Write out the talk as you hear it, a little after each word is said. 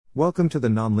Welcome to the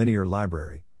Nonlinear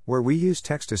Library, where we use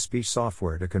text-to-speech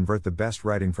software to convert the best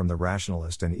writing from the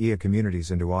Rationalist and EA communities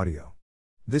into audio.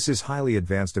 This is Highly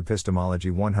Advanced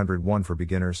Epistemology 101 for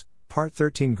Beginners, Part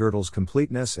 13 Gödel's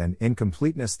Completeness and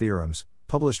Incompleteness Theorems,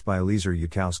 published by Eliezer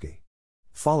Yudkowsky.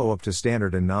 Follow-up to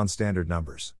standard and non-standard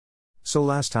numbers. So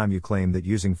last time you claimed that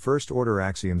using first-order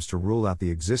axioms to rule out the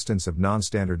existence of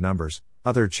non-standard numbers,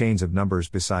 other chains of numbers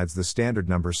besides the standard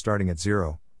numbers starting at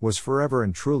 0, was forever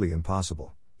and truly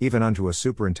impossible, even unto a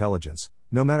superintelligence,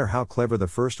 no matter how clever the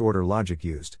first-order logic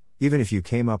used, even if you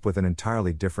came up with an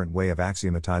entirely different way of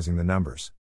axiomatizing the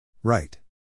numbers. Right.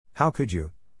 How could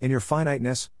you, in your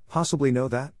finiteness, possibly know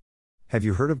that? Have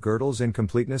you heard of Gödel's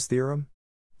Incompleteness Theorem?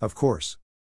 Of course.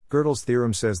 Gödel's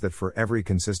theorem says that for every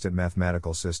consistent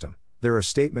mathematical system, there are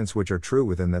statements which are true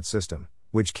within that system,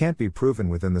 which can't be proven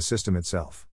within the system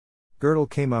itself. Gödel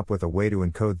came up with a way to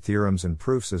encode theorems and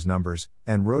proofs as numbers,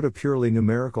 and wrote a purely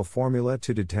numerical formula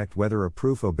to detect whether a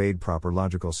proof obeyed proper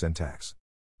logical syntax.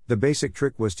 The basic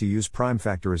trick was to use prime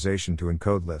factorization to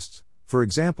encode lists. For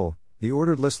example, the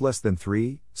ordered list less than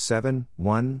 3, 7,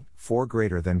 1, 4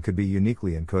 greater than could be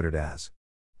uniquely encoded as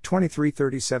 23,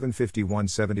 37, 51,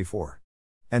 74.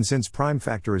 And since prime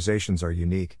factorizations are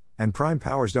unique, and prime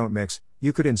powers don't mix,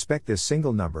 you could inspect this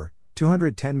single number,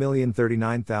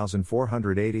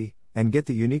 210,039,480, and get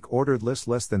the unique ordered list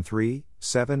less than 3,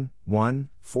 7, 1,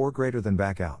 4 greater than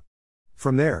back out.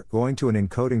 From there, going to an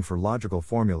encoding for logical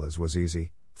formulas was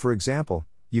easy. For example,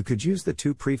 you could use the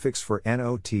 2 prefix for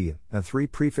not, a 3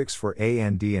 prefix for a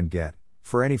and d and get,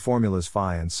 for any formulas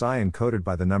phi and psi encoded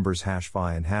by the numbers hash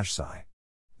phi and hash psi.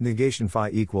 Negation phi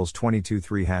equals 22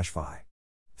 3 hash phi.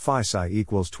 Phi psi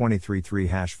equals 23 3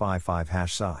 hash phi 5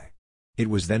 hash psi. It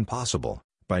was then possible,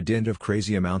 by dint of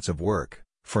crazy amounts of work,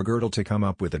 for Gödel to come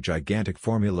up with a gigantic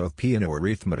formula of Peano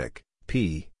Arithmetic,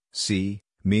 P, C,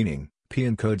 meaning, P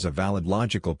encodes a valid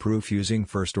logical proof using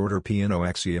first-order Peano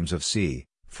axioms of C,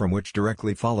 from which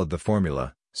directly followed the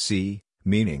formula, C,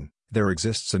 meaning, there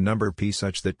exists a number P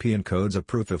such that P encodes a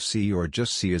proof of C or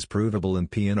just C is provable in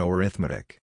Peano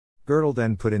Arithmetic. Gödel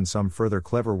then put in some further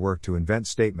clever work to invent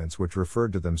statements which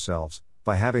referred to themselves,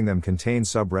 by having them contain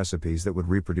sub-recipes that would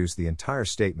reproduce the entire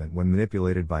statement when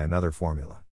manipulated by another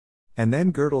formula. And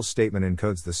then Gödel's statement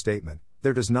encodes the statement,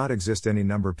 there does not exist any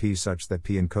number P such that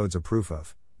P encodes a proof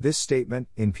of this statement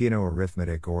in Peano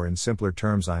Arithmetic, or in simpler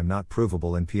terms I am not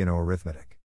provable in Peano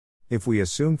Arithmetic. If we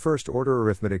assume first-order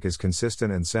arithmetic is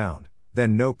consistent and sound,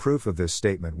 then no proof of this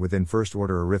statement within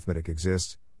first-order arithmetic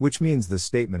exists, which means the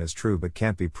statement is true but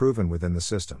can't be proven within the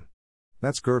system.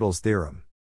 That's Gödel's theorem.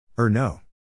 No.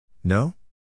 No?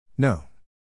 No.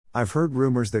 I've heard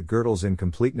rumors that Gödel's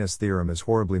Incompleteness Theorem is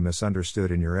horribly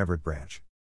misunderstood in your Everett branch.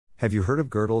 Have you heard of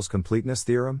Gödel's Completeness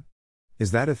Theorem?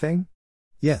 Is that a thing?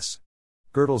 Yes.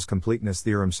 Gödel's Completeness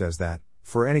Theorem says that,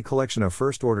 for any collection of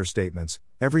first-order statements,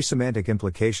 every semantic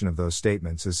implication of those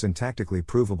statements is syntactically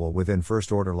provable within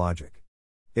first-order logic.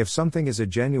 If something is a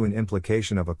genuine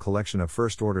implication of a collection of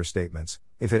first-order statements,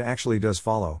 if it actually does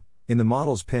follow, in the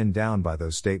models pinned down by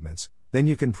those statements, then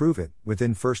you can prove it,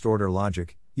 within first-order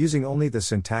logic, using only the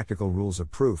syntactical rules of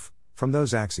proof, from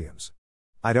those axioms.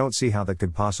 I don't see how that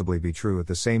could possibly be true at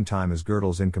the same time as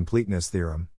Gödel's Incompleteness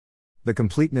Theorem. The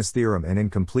Completeness Theorem and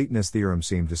Incompleteness Theorem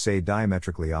seem to say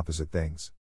diametrically opposite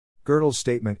things. Gödel's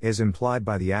statement is implied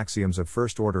by the axioms of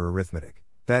first-order arithmetic,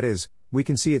 that is, we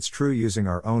can see it's true using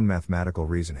our own mathematical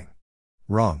reasoning.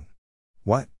 Wrong.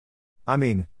 What? I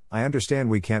mean, I understand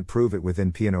we can't prove it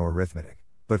within Peano Arithmetic,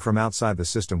 but from outside the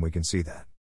system we can see that.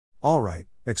 Alright,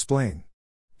 explain.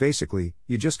 Basically,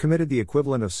 you just committed the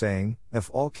equivalent of saying,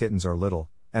 if all kittens are little,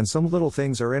 and some little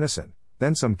things are innocent,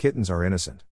 then some kittens are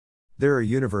innocent. There are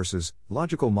universes,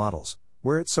 logical models,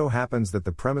 where it so happens that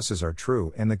the premises are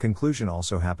true and the conclusion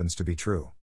also happens to be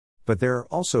true. But there are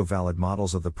also valid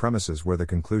models of the premises where the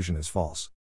conclusion is false.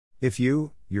 If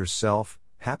you, yourself,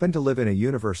 happen to live in a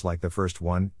universe like the first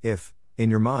one, if,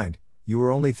 in your mind, you were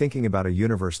only thinking about a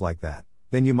universe like that,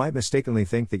 then you might mistakenly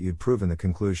think that you'd proven the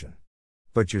conclusion.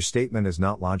 But your statement is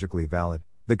not logically valid,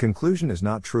 the conclusion is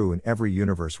not true in every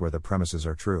universe where the premises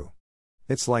are true.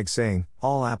 It's like saying,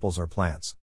 all apples are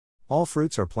plants. All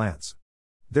fruits are plants.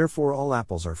 Therefore all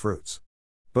apples are fruits.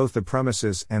 Both the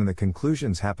premises and the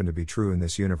conclusions happen to be true in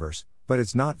this universe, but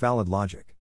it's not valid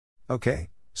logic. Okay,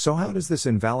 so how does this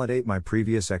invalidate my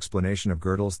previous explanation of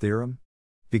Gödel's theorem?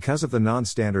 Because of the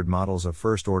non-standard models of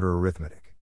first-order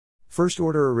arithmetic.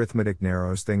 First-order arithmetic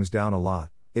narrows things down a lot.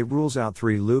 It rules out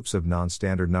 3 loops of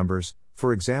non-standard numbers,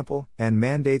 for example, and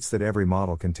mandates that every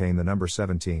model contain the number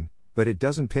 17, but it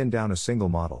doesn't pin down a single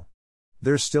model.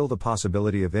 There's still the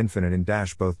possibility of infinite in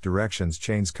both directions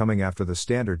chains coming after the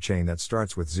standard chain that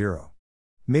starts with 0.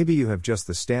 Maybe you have just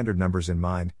the standard numbers in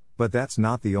mind, but that's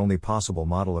not the only possible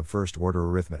model of first-order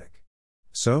arithmetic.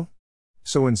 So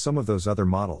in some of those other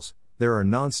models, there are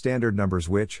non-standard numbers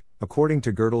which, according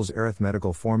to Gödel's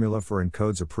arithmetical formula for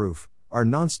encodes a proof, are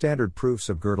non-standard proofs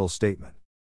of Gödel's statement.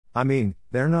 I mean,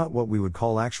 they're not what we would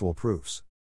call actual proofs.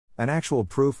 An actual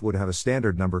proof would have a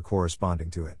standard number corresponding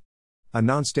to it. A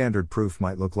non-standard proof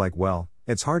might look like, well,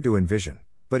 it's hard to envision,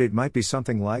 but it might be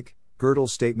something like,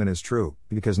 Gödel's statement is true,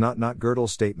 because not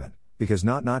Gödel's statement, because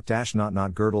not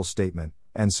Gödel's statement,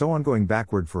 and so on going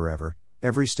backward forever,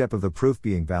 every step of the proof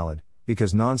being valid,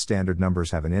 because non-standard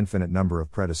numbers have an infinite number of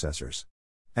predecessors.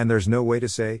 And there's no way to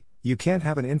say, you can't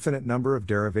have an infinite number of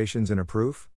derivations in a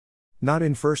proof? Not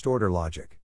in first-order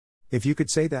logic. If you could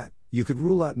say that, you could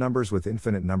rule out numbers with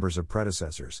infinite numbers of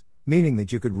predecessors, meaning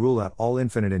that you could rule out all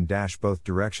infinite in both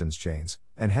directions chains,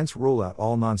 and hence rule out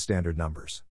all non-standard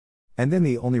numbers. And then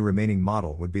the only remaining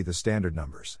model would be the standard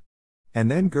numbers. And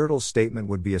then Gödel's statement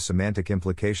would be a semantic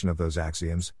implication of those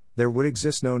axioms. There would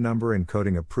exist no number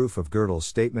encoding a proof of Gödel's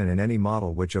statement in any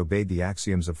model which obeyed the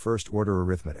axioms of first-order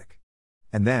arithmetic.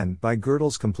 And then, by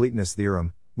Gödel's completeness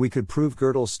theorem, we could prove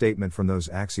Gödel's statement from those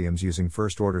axioms using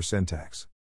first-order syntax.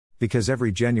 Because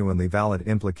every genuinely valid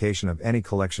implication of any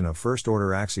collection of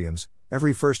first-order axioms,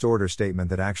 every first-order statement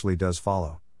that actually does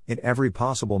follow, in every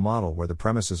possible model where the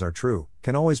premises are true,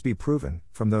 can always be proven,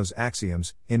 from those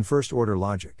axioms, in first-order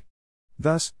logic.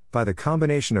 Thus, by the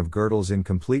combination of Gödel's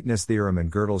incompleteness theorem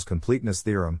and Gödel's completeness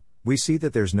theorem, we see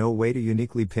that there's no way to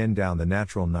uniquely pin down the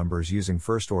natural numbers using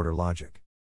first-order logic.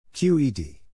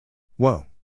 QED. Whoa.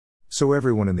 So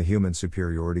everyone in the human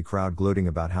superiority crowd gloating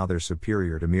about how they're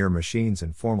superior to mere machines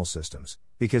and formal systems,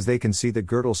 because they can see that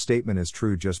Gödel's statement is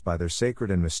true just by their sacred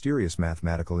and mysterious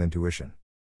mathematical intuition.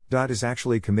 Is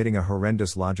actually committing a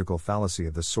horrendous logical fallacy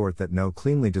of the sort that no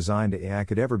cleanly designed AI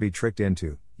could ever be tricked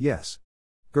into. Yes.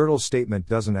 Gödel's statement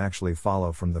doesn't actually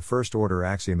follow from the first-order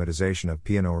axiomatization of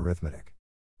Peano Arithmetic.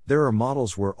 There are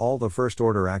models where all the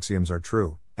first-order axioms are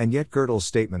true, and yet Gödel's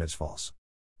statement is false.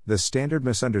 The standard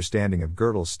misunderstanding of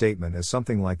Gödel's statement is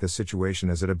something like the situation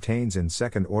as it obtains in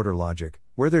second-order logic,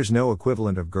 where there's no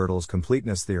equivalent of Gödel's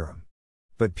completeness theorem.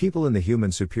 But people in the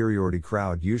human superiority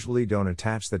crowd usually don't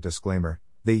attach that disclaimer.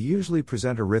 They usually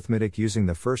present arithmetic using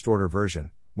the first-order version,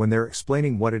 when they're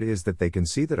explaining what it is that they can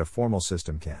see that a formal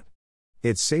system can't.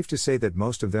 It's safe to say that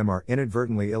most of them are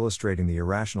inadvertently illustrating the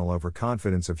irrational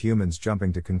overconfidence of humans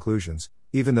jumping to conclusions,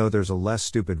 even though there's a less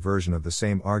stupid version of the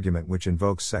same argument which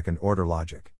invokes second-order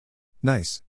logic.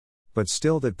 Nice. But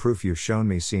still, that proof you've shown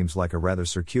me seems like a rather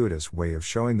circuitous way of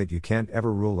showing that you can't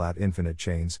ever rule out infinite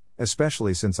chains,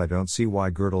 especially since I don't see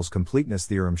why Gödel's completeness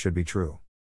theorem should be true.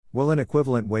 Well, an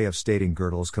equivalent way of stating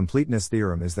Gödel's completeness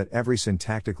theorem is that every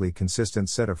syntactically consistent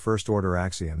set of first-order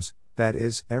axioms, that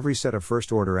is, every set of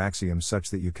first-order axioms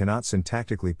such that you cannot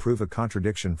syntactically prove a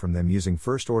contradiction from them using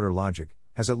first-order logic,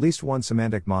 has at least one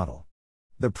semantic model.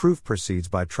 The proof proceeds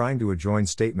by trying to adjoin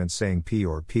statements saying P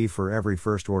or P for every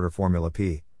first-order formula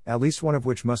P, at least one of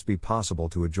which must be possible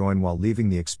to adjoin while leaving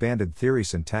the expanded theory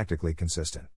syntactically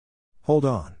consistent. Hold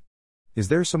on. Is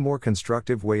there some more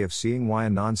constructive way of seeing why a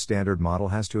non-standard model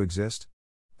has to exist?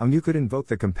 You could invoke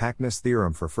the compactness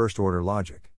theorem for first-order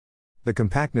logic. The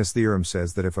compactness theorem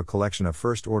says that if a collection of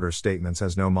first-order statements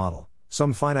has no model,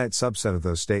 some finite subset of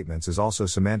those statements is also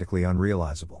semantically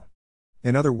unrealizable.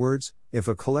 In other words, if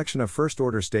a collection of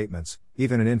first-order statements,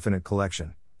 even an infinite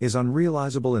collection, is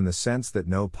unrealizable in the sense that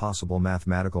no possible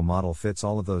mathematical model fits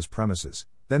all of those premises,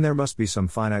 then there must be some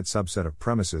finite subset of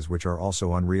premises which are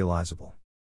also unrealizable.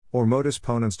 Or modus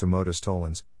ponens to modus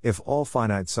tollens, if all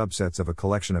finite subsets of a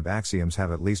collection of axioms have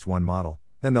at least one model,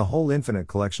 then the whole infinite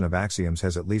collection of axioms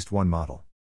has at least one model.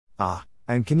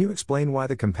 And can you explain why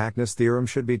the compactness theorem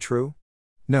should be true?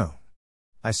 No.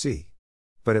 I see.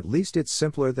 But at least it's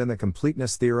simpler than the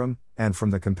completeness theorem, and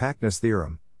from the compactness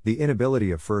theorem, the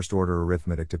inability of first-order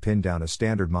arithmetic to pin down a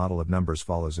standard model of numbers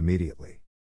follows immediately.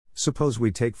 Suppose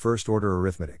we take first-order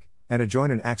arithmetic, and adjoin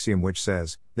an axiom which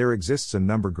says, there exists a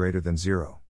number greater than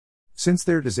 0. Since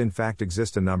there does in fact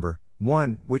exist a number,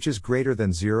 1, which is greater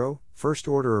than 0,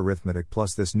 first-order arithmetic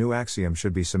plus this new axiom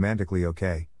should be semantically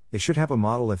okay. It should have a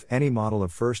model if any model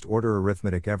of first-order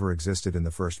arithmetic ever existed in the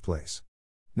first place.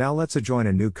 Now let's adjoin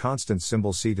a new constant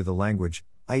symbol C to the language,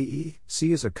 i.e.,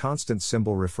 C is a constant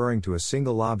symbol referring to a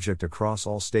single object across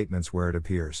all statements where it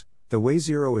appears. The way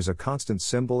 0 is a constant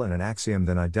symbol and an axiom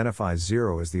then identifies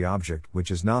 0 as the object which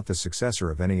is not the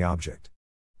successor of any object.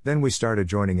 Then we start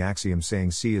adjoining axioms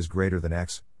saying C is greater than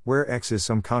X, where X is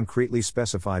some concretely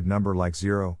specified number like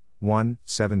 0, 1,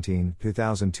 17,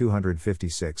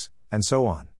 2256, and so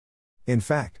on. In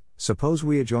fact, suppose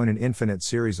we adjoin an infinite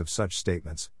series of such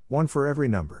statements, one for every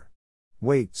number.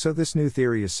 Wait, so this new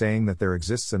theory is saying that there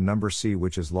exists a number C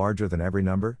which is larger than every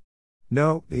number?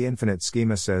 No, the infinite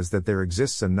schema says that there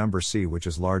exists a number C which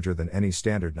is larger than any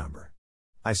standard number.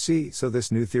 I see, so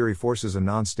this new theory forces a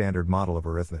non-standard model of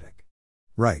arithmetic.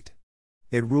 Right.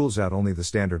 It rules out only the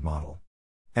standard model.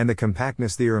 And the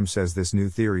compactness theorem says this new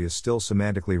theory is still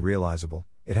semantically realizable,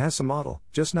 it has some model,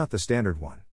 just not the standard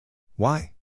one.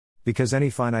 Why? Because any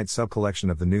finite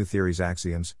subcollection of the new theory's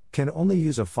axioms can only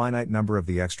use a finite number of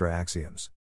the extra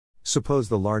axioms. Suppose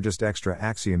the largest extra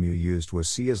axiom you used was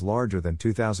C is larger than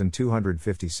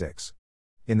 2256.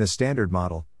 In the standard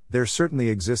model, there certainly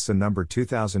exists a number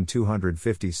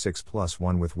 2256 plus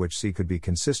 1 with which C could be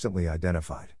consistently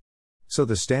identified. So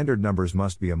the standard numbers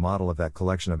must be a model of that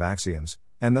collection of axioms,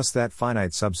 and thus that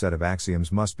finite subset of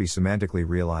axioms must be semantically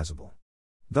realizable.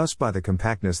 Thus by the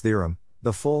compactness theorem,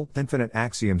 the full, infinite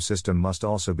axiom system must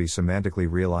also be semantically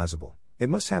realizable. It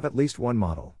must have at least one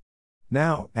model.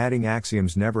 Now, adding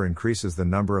axioms never increases the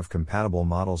number of compatible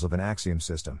models of an axiom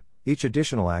system. Each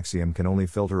additional axiom can only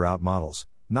filter out models,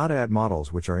 not add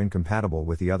models which are incompatible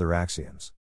with the other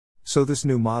axioms. So this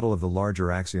new model of the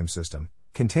larger axiom system,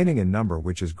 containing a number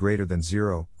which is greater than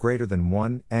 0, greater than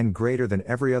 1, and greater than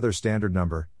every other standard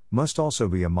number, must also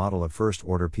be a model of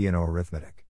first-order Peano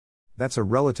arithmetic. That's a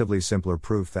relatively simpler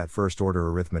proof that first-order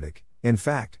arithmetic, in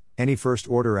fact, any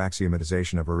first-order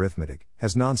axiomatization of arithmetic,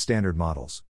 has non-standard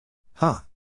models.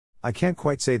 I can't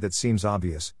quite say that seems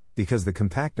obvious, because the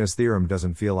compactness theorem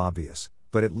doesn't feel obvious,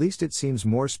 but at least it seems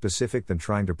more specific than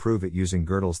trying to prove it using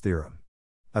Gödel's theorem.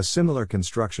 A similar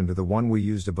construction to the one we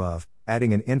used above,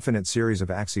 adding an infinite series of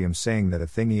axioms saying that a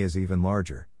thingy is even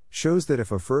larger, shows that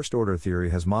if a first-order theory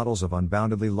has models of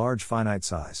unboundedly large finite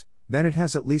size, then it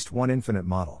has at least one infinite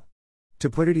model. To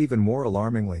put it even more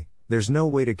alarmingly, there's no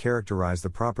way to characterize the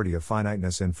property of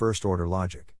finiteness in first-order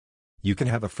logic. You can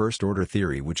have a first-order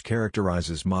theory which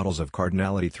characterizes models of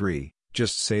cardinality 3,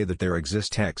 just say that there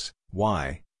exist x,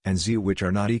 y, and z which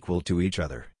are not equal to each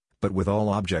other, but with all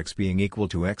objects being equal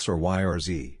to x or y or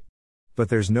z. But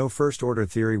there's no first-order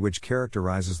theory which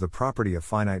characterizes the property of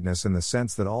finiteness in the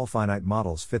sense that all finite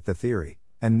models fit the theory,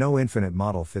 and no infinite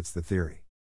model fits the theory.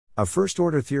 A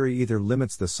first-order theory either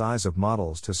limits the size of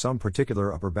models to some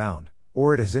particular upper bound,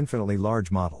 or it has infinitely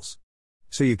large models.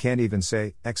 So you can't even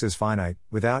say, x is finite,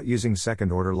 without using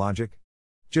second-order logic?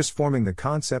 Just forming the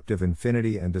concept of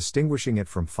infinity and distinguishing it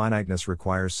from finiteness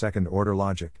requires second-order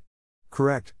logic.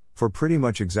 Correct, for pretty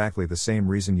much exactly the same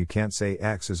reason you can't say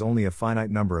x is only a finite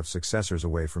number of successors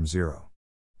away from 0.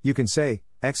 You can say,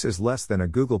 x is less than a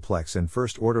googolplex in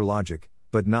first-order logic,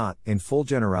 but not, in full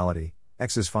generality,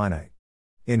 x is finite.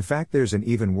 In fact, there's an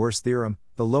even worse theorem,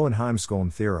 the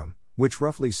Lowenheim-Skolm theorem, which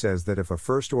roughly says that if a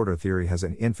first-order theory has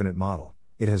an infinite model,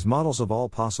 it has models of all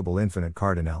possible infinite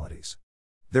cardinalities.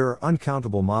 There are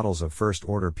uncountable models of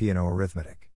first-order Peano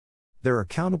arithmetic. There are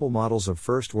countable models of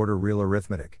first-order real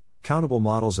arithmetic, countable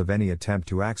models of any attempt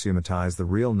to axiomatize the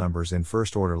real numbers in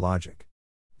first-order logic.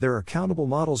 There are countable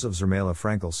models of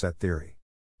Zermelo-Fraenkel set theory.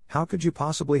 How could you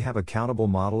possibly have a countable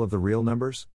model of the real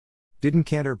numbers? Didn't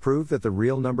Cantor prove that the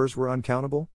real numbers were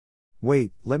uncountable?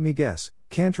 Wait, let me guess,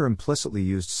 Cantor implicitly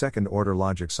used second-order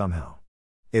logic somehow.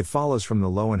 It follows from the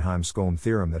Lowenheim-Skolm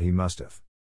theorem that he must have.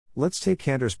 Let's take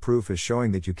Cantor's proof as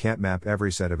showing that you can't map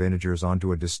every set of integers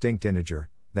onto a distinct integer,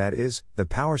 that is, the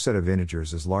power set of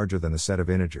integers is larger than the set of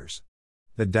integers.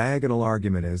 The diagonal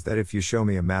argument is that if you show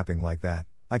me a mapping like that,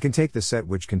 I can take the set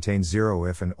which contains 0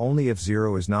 if and only if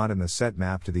 0 is not in the set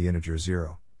mapped to the integer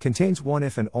 0, contains 1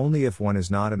 if and only if 1 is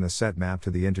not in the set mapped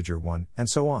to the integer 1, and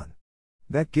so on.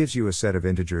 That gives you a set of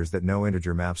integers that no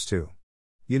integer maps to.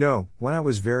 You know, when I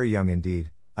was very young indeed,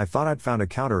 I thought I'd found a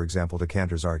counterexample to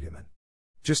Cantor's argument.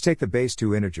 Just take the base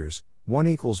two integers, 1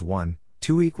 equals 1,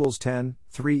 2 equals 10,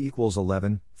 3 equals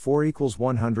 11, 4 equals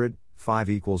 100, 5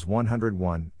 equals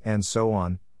 101, and so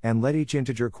on, and let each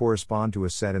integer correspond to a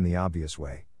set in the obvious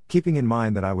way, keeping in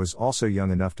mind that I was also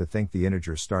young enough to think the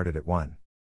integers started at 1.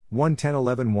 1 10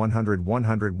 11 100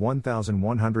 100 1000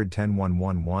 110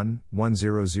 111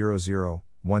 1000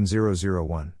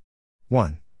 1001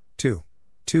 1 2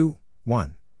 2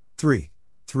 1 3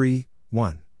 3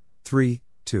 1 3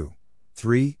 2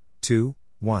 3 2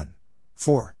 1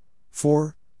 4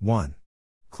 4 1.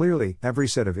 Clearly, every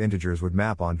set of integers would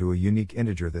map onto a unique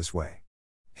integer this way.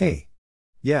 Hey!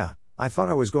 Yeah, I thought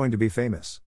I was going to be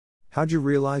famous. How'd you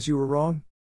realize you were wrong?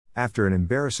 After an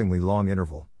embarrassingly long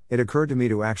interval, it occurred to me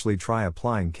to actually try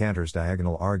applying Cantor's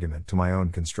diagonal argument to my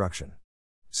own construction.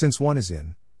 Since 1 is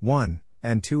in 1,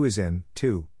 and 2 is in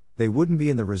 2, they wouldn't be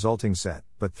in the resulting set,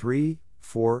 but 3,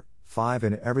 4, 5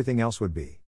 and everything else would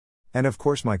be. And of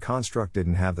course my construct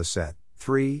didn't have the set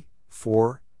 3,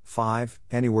 4, 5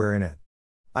 anywhere in it.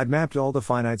 I'd mapped all the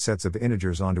finite sets of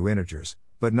integers onto integers,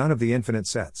 but none of the infinite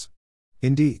sets.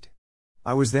 Indeed.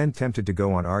 I was then tempted to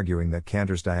go on arguing that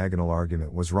Cantor's diagonal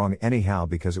argument was wrong anyhow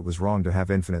because it was wrong to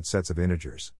have infinite sets of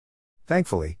integers.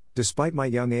 Thankfully, despite my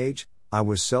young age, I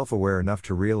was self-aware enough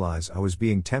to realize I was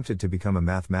being tempted to become a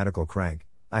mathematical crank.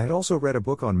 I had also read a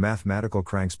book on mathematical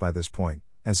cranks by this point,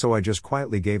 and so I just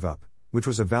quietly gave up, which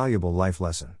was a valuable life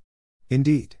lesson.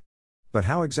 Indeed. But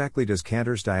how exactly does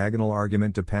Cantor's diagonal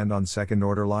argument depend on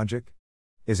second-order logic?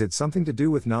 Is it something to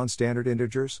do with non-standard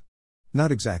integers?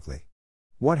 Not exactly.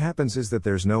 What happens is that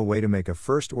there's no way to make a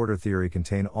first-order theory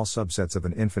contain all subsets of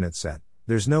an infinite set.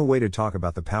 There's no way to talk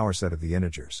about the power set of the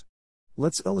integers.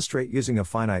 Let's illustrate using a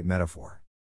finite metaphor.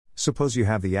 Suppose you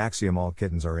have the axiom all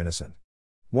kittens are innocent.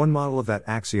 One model of that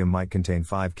axiom might contain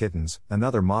 5 kittens,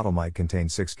 another model might contain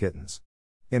 6 kittens.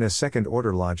 In a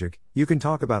second-order logic, you can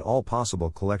talk about all possible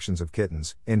collections of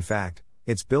kittens. In fact,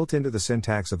 it's built into the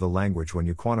syntax of the language when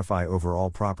you quantify overall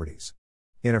properties.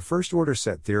 In a first-order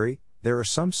set theory, there are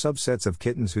some subsets of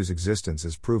kittens whose existence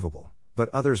is provable, but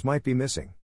others might be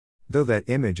missing. Though that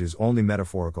image is only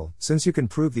metaphorical, since you can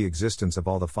prove the existence of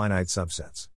all the finite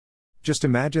subsets. Just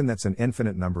imagine that's an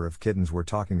infinite number of kittens we're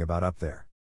talking about up there.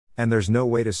 And there's no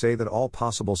way to say that all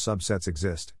possible subsets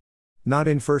exist. Not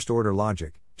in first-order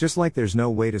logic, just like there's no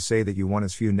way to say that you want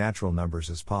as few natural numbers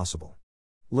as possible.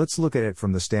 Let's look at it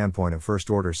from the standpoint of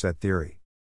first-order set theory.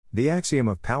 The axiom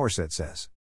of power set says.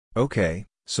 Okay,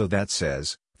 so that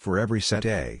says, for every set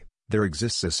A, there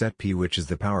exists a set P which is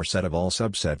the power set of all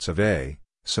subsets of A,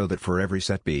 so that for every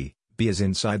set B, B is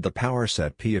inside the power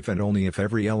set P if and only if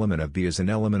every element of B is an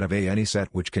element of A. Any set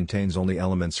which contains only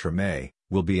elements from A,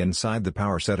 will be inside the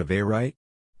power set of A, right?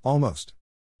 Almost.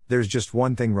 There's just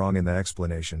one thing wrong in that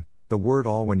explanation, the word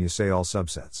all when you say all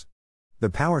subsets. The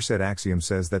power set axiom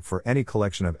says that for any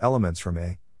collection of elements from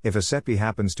A, if a set B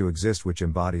happens to exist which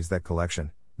embodies that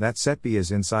collection, that set B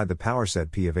is inside the power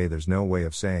set P of A. There's no way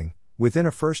of saying, within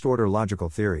a first-order logical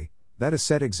theory, that a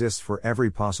set exists for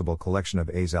every possible collection of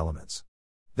A's elements.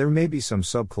 There may be some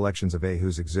sub-collections of A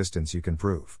whose existence you can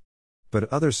prove.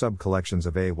 But other sub-collections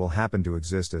of A will happen to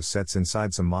exist as sets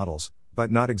inside some models,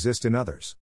 but not exist in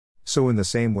others. So in the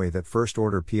same way that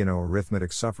first-order Peano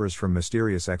arithmetic suffers from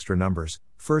mysterious extra numbers,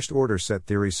 first-order set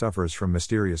theory suffers from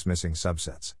mysterious missing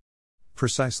subsets.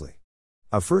 Precisely.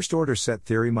 A first-order set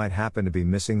theory might happen to be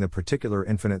missing the particular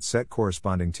infinite set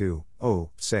corresponding to,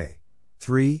 say,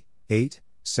 3, 8,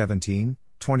 17,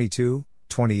 22,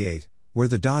 28, where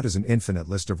the dot is an infinite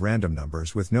list of random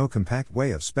numbers with no compact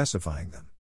way of specifying them.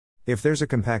 If there's a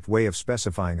compact way of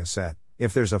specifying a set,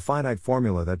 if there's a finite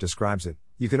formula that describes it,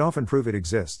 you can often prove it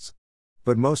exists.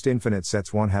 But most infinite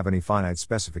sets won't have any finite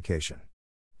specification.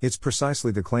 It's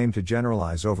precisely the claim to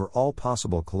generalize over all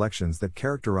possible collections that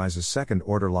characterizes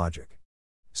second-order logic.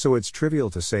 So it's trivial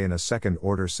to say in a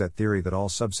second-order set theory that all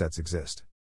subsets exist.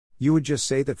 You would just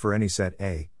say that for any set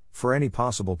A, for any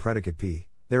possible predicate P,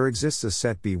 there exists a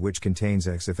set B which contains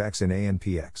X if X in A and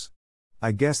Px.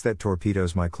 I guess that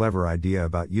torpedoes my clever idea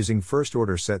about using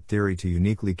first-order set theory to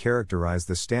uniquely characterize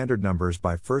the standard numbers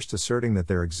by first asserting that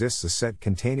there exists a set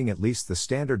containing at least the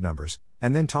standard numbers,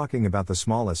 and then talking about the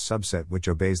smallest subset which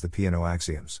obeys the Peano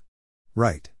axioms.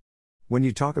 Right. When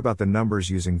you talk about the numbers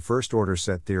using first-order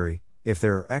set theory, if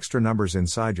there are extra numbers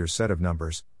inside your set of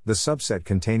numbers, the subset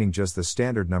containing just the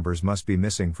standard numbers must be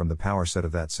missing from the power set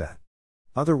of that set.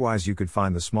 Otherwise you could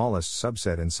find the smallest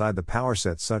subset inside the power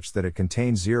set such that it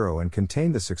contains 0 and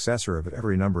contain the successor of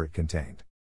every number it contained.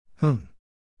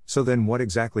 So then what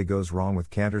exactly goes wrong with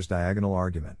Cantor's diagonal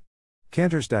argument?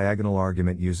 Cantor's diagonal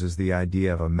argument uses the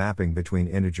idea of a mapping between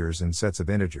integers and sets of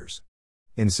integers.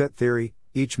 In set theory,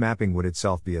 each mapping would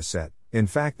itself be a set. In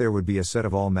fact, there would be a set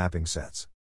of all mapping sets.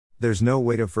 There's no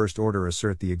way to first order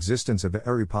assert the existence of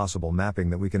every possible mapping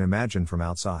that we can imagine from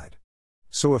outside.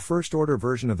 So a first-order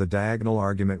version of the diagonal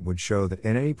argument would show that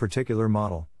in any particular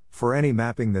model, for any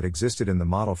mapping that existed in the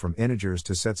model from integers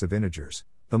to sets of integers,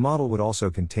 the model would also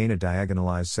contain a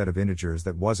diagonalized set of integers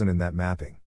that wasn't in that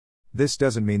mapping. This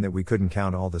doesn't mean that we couldn't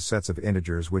count all the sets of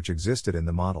integers which existed in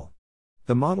the model.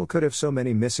 The model could have so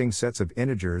many missing sets of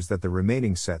integers that the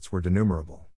remaining sets were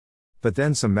denumerable. But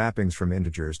then some mappings from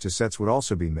integers to sets would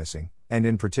also be missing, and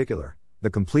in particular, the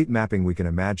complete mapping we can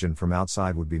imagine from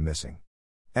outside would be missing.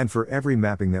 And for every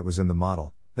mapping that was in the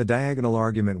model, the diagonal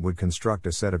argument would construct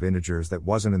a set of integers that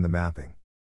wasn't in the mapping.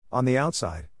 On the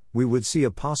outside, we would see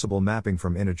a possible mapping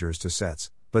from integers to sets,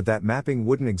 but that mapping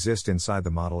wouldn't exist inside the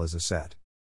model as a set.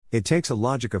 It takes a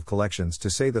logic of collections to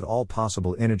say that all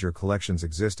possible integer collections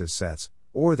exist as sets,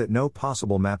 or that no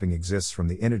possible mapping exists from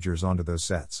the integers onto those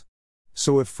sets.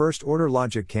 So if first-order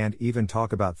logic can't even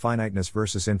talk about finiteness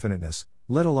versus infiniteness,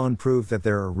 let alone prove that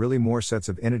there are really more sets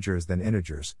of integers than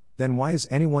integers, then why is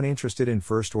anyone interested in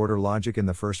first-order logic in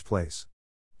the first place?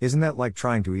 Isn't that like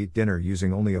trying to eat dinner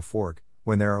using only a fork,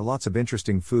 when there are lots of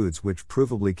interesting foods which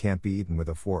provably can't be eaten with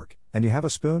a fork, and you have a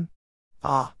spoon?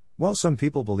 Well, some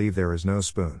people believe there is no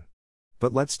spoon.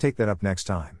 But let's take that up next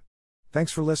time.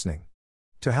 Thanks for listening.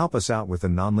 To help us out with the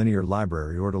Nonlinear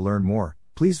Library or to learn more,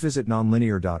 please visit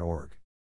nonlinear.org.